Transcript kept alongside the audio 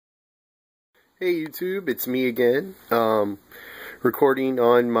Hey YouTube, it's me again. Recording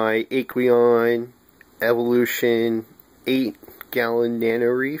on my Aqueon Evolution 8-gallon Nano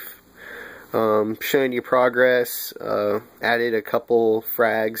reef. Showing you progress. Added a couple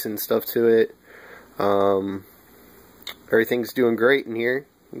frags and stuff to it. Everything's doing great in here.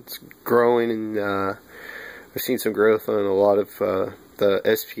 It's growing, and I've seen some growth on a lot of the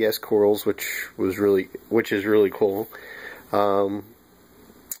SPS corals, which is really cool.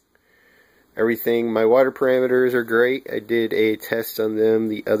 Everything, my water parameters are great. I did a test on them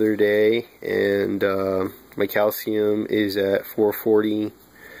the other day, and my calcium is at 440.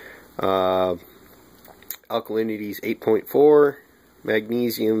 Alkalinity's 8.4.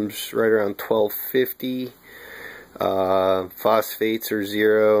 Magnesium's right around 1250. Phosphates are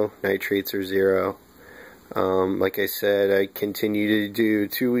 0. Nitrates are 0. Like I said, I continue to do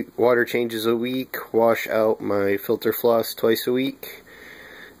 2 water changes a week, wash out my filter floss twice a week,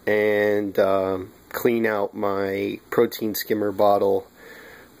 and clean out my protein skimmer bottle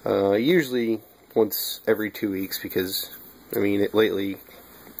usually once every 2 weeks, because I mean lately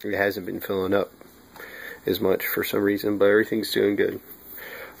it hasn't been filling up as much for some reason, but everything's doing good.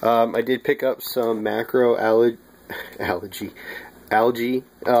 I did pick up some macro algae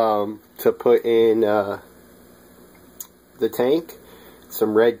to put in the tank.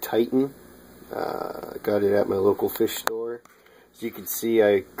 Some red Titan. Got it at my local fish store. As you can see,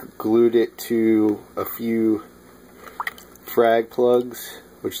 I glued it to a few frag plugs,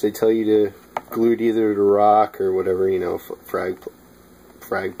 which they tell you to glue it either to rock or whatever, you know. Frag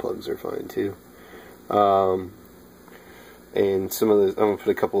plugs are fine too. And some of the, I'm gonna put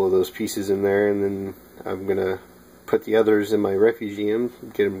a couple of those pieces in there, and then I'm gonna put the others in my refugium,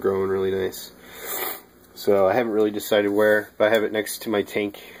 get them growing really nice. So I haven't really decided where, but I have it next to my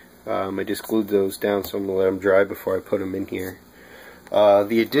tank. I just glued those down, so I'm gonna let them dry before I put them in here.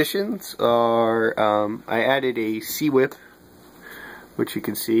 The additions are, I added a sea whip, which you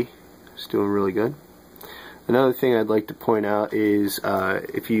can see it's doing really good. Another thing I'd like to point out is,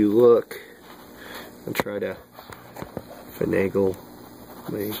 if you look, I'll try to finagle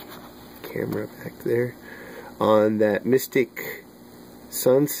my camera back there, on that Mystic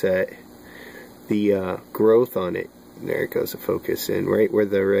Sunset, the growth on it, there it goes, the focus in, right where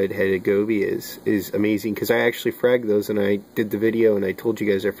the red-headed goby is amazing, because I actually fragged those, and I did the video and I told you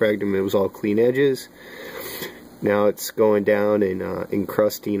guys I fragged them, it was all clean edges. Now it's going down and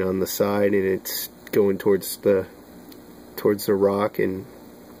encrusting on the side, and it's going towards the rock, and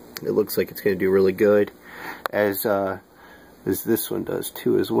it looks like it's going to do really good, as this one does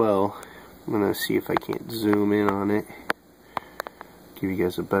too as well. I'm going to see if I can't zoom in on it, give you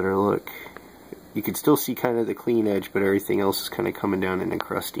guys a better look. You can still see kind of the clean edge, but everything else is kind of coming down and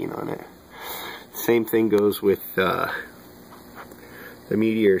encrusting on it. Same thing goes with the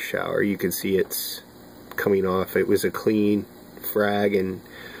meteor shower. You can see it's coming off. It was a clean frag and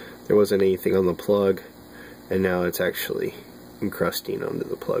there wasn't anything on the plug, and now it's actually encrusting onto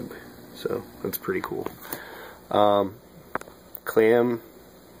the plug. So that's pretty cool. Both clams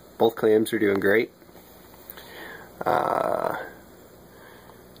are doing great. The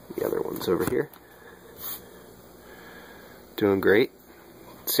other one's over here, doing great.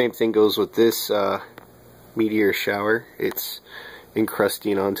 Same thing goes with this meteor shower. It's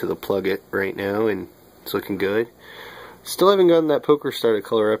encrusting onto the plug right now, and it's looking good. Still haven't gotten that poker star to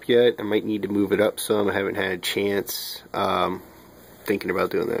color up yet. I might need to move it up some. I haven't had a chance. Thinking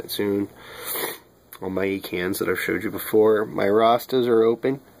about doing that soon. All my cans that I've showed you before. My Rastas are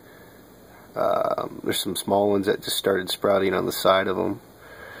open. There's some small ones that just started sprouting on the side of them,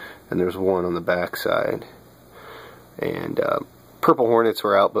 and there's one on the back side. And purple hornets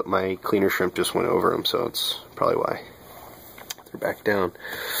were out, but my cleaner shrimp just went over them, so it's probably why they're back down.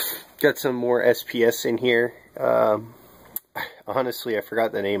 Got some more SPS in here. Honestly, I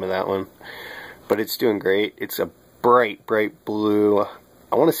forgot the name of that one, but it's doing great. It's a bright blue.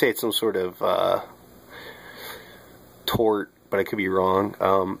 I want to say it's some sort of tort, but I could be wrong.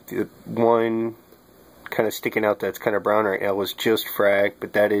 The one kind of sticking out that's kind of brown right now was just frag,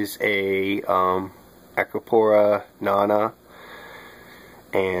 but that is a Aqueon Nano,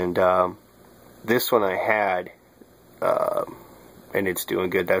 and this one I had, and it's doing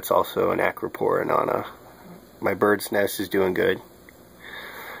good. That's also an Aqueon Nano. My bird's nest is doing good.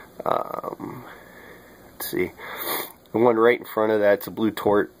 Let's see, the one right in front of that's a blue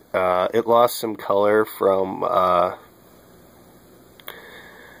tort. It lost some color from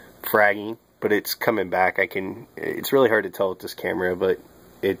fragging, but it's coming back. It's really hard to tell with this camera, but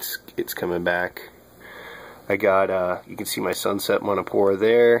it's coming back. I got, you can see my sunset monopora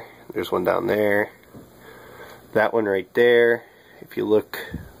there. There's one down there. That one right there. If you look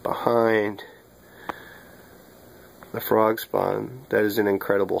behind, the frog spawn. That is an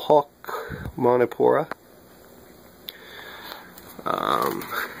incredible hawk monopora.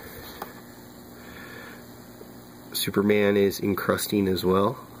 Superman is encrusting as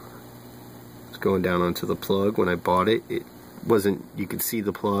well. It's going down onto the plug. When I bought it, it wasn't, you could see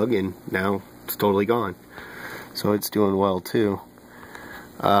the plug, and now it's totally gone. So it's doing well too.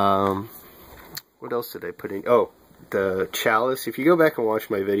 What else did I put in? Oh, the chalice. If you go back and watch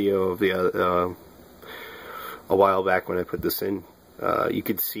my video of the a while back when I put this in, you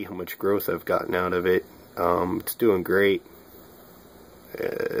could see how much growth I've gotten out of it. It's doing great.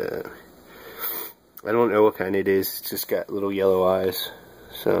 I don't know what kind it is. It's just got little yellow eyes.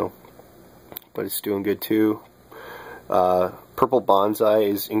 So, but it's doing good too. Purple bonsai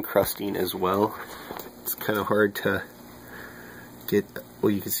is encrusting as well. It's kind of hard to get.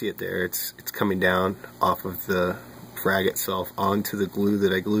 Well, you can see it there. It's coming down off of the frag itself onto the glue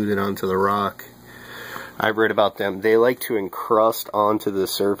that I glued it onto the rock. I've read about them. They like to encrust onto the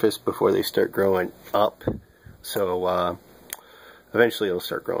surface before they start growing up. So eventually it'll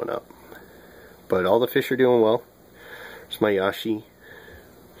start growing up. But all the fish are doing well. There's my Yashi.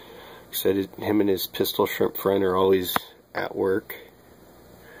 He said him and his pistol shrimp friend are always at work.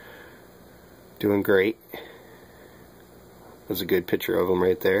 Doing great. There's a good picture of them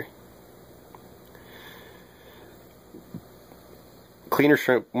right there. Cleaner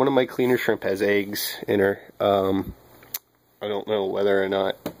shrimp, one of my cleaner shrimp has eggs in her. I don't know whether or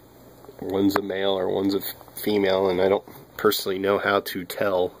not one's a male or one's a female, and I don't personally know how to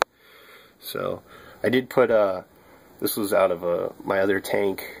tell. So I did put this was out of my other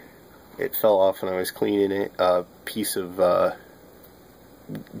tank. It fell off when I was cleaning it. A piece of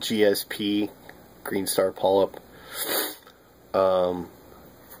GSP, green star polyp.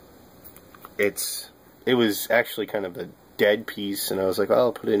 It was actually kind of a dead piece, and I was like, oh,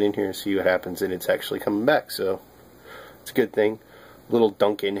 I'll put it in here and see what happens, and it's actually coming back, so it's a good thing. Little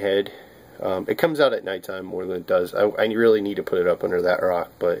Duncan head. It comes out at nighttime more than it does. I really need to put it up under that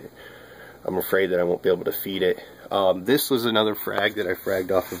rock, but I'm afraid that I won't be able to feed it. This was another frag that I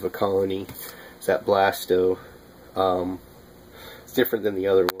fragged off of a colony. It's that Blasto. It's different than the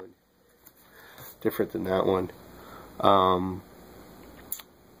other one. Different than that one.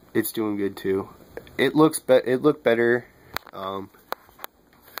 It's doing good too. It looked better.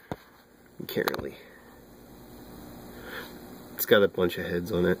 Currently, it's got a bunch of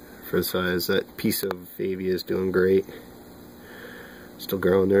heads on it for the size. That piece of Avia is doing great. Still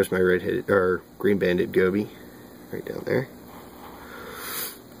growing. There's my red-headed or green-banded goby, right down there.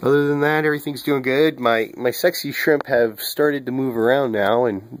 Other than that, everything's doing good. My sexy shrimp have started to move around now,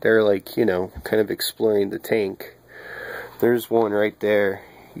 and they're like, you know, kind of exploring the tank. There's one right there.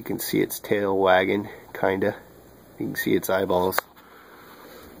 You can see its tail wagging, kinda. You can see its eyeballs.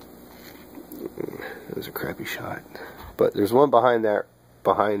 That was a crappy shot. But there's one behind that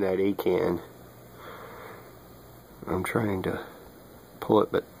Aqueon. I'm trying to pull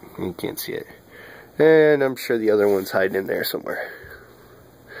it, but you can't see it. And I'm sure the other one's hiding in there somewhere.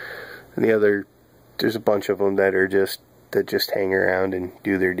 And there's a bunch of them that just hang around and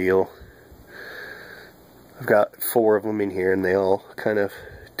do their deal. I've got 4 of them in here, and they all kind of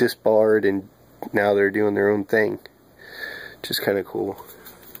disbarred, and now they're doing their own thing, which is kind of cool.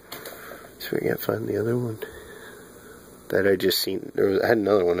 So we gotta find the other one that I just seen. I had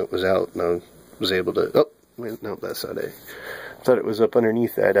another one that was out, and I was able to. Oh, wait, no, that's not it. I thought it was up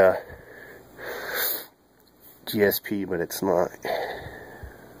underneath that GSP, but it's not.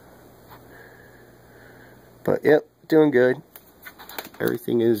 But yep, doing good.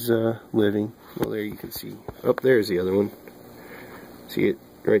 Everything is living. Well, there you can see. Oh, there's the other one. See it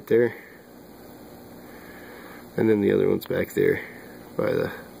right there? And then the other one's back there by the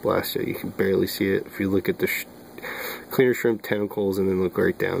Blasto. You can barely see it. If you look at the cleaner shrimp tentacles and then look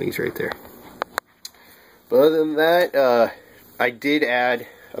right down, he's right there. But other than that, I did add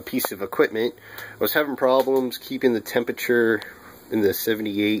a piece of equipment. I was having problems keeping the temperature in the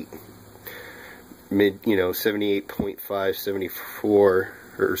 78, 78.5, 74,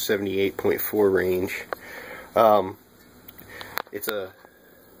 or 78.4 range. It's a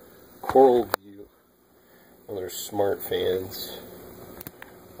Coral View. Well, they're smart fans.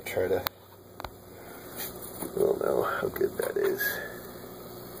 I'll try to. I don't know how good that is.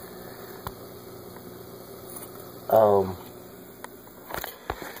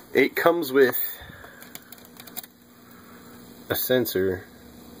 It comes with a sensor,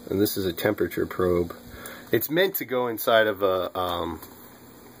 and this is a temperature probe. It's meant to go inside of a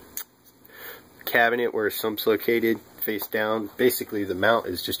cabinet where a sump's located, face down. Basically, the mount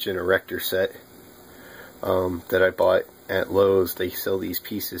is just an erector set that I bought at Lowe's. They sell these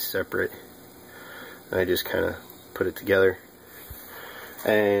pieces separate. And I just kind of put it together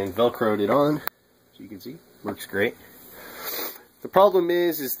and velcroed it on. As you can see, works great. The problem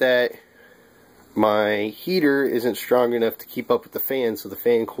is that my heater isn't strong enough to keep up with the fan, so the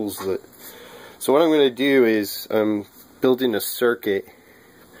fan cools it. So what I'm going to do is I'm building a circuit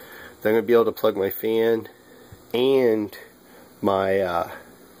that I'm going to be able to plug my fan and my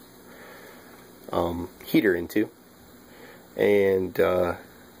heater into, and to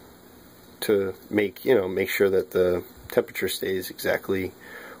make sure that the temperature stays exactly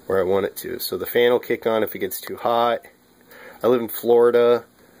where I want it to. So the fan will kick on if it gets too hot. I live in Florida.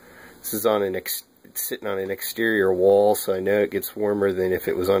 This is on it's sitting on an exterior wall, so I know it gets warmer than if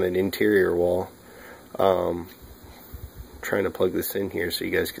it was on an interior wall. Trying to plug this in here so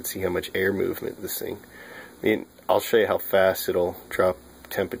you guys can see how much air movement this thing. I mean, I'll show you how fast it'll drop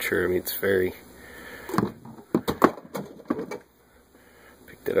temperature. I mean, it's very...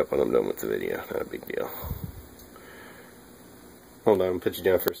 Picked it up when I'm done with the video. Not a big deal. Hold on, I'm gonna put you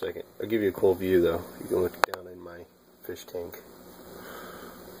down for a second. I'll give you a cool view though. You can look down in my fish tank.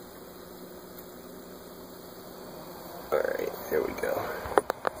 Alright, here we go.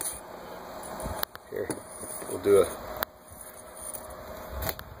 Here, we'll do a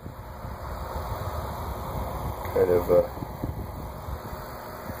kind of a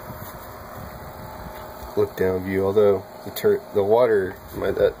look down view, although the water,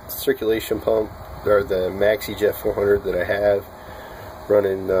 that circulation pump, or the MaxiJet 400 that I have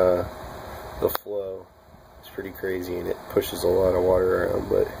running the flow, is pretty crazy and it pushes a lot of water around,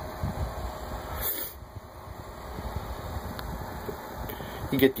 but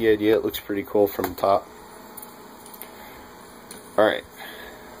you get the idea. It looks pretty cool from the top. Alright,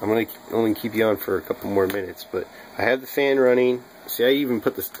 I'm going to only keep you on for a couple more minutes, but I have the fan running. See, I even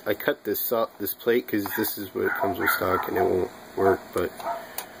put this, I cut this plate because this is what it comes with stock and it won't work, but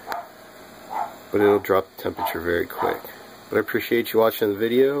it'll drop the temperature very quick. But I appreciate you watching the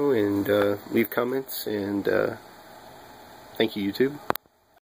video, and leave comments, and thank you, YouTube.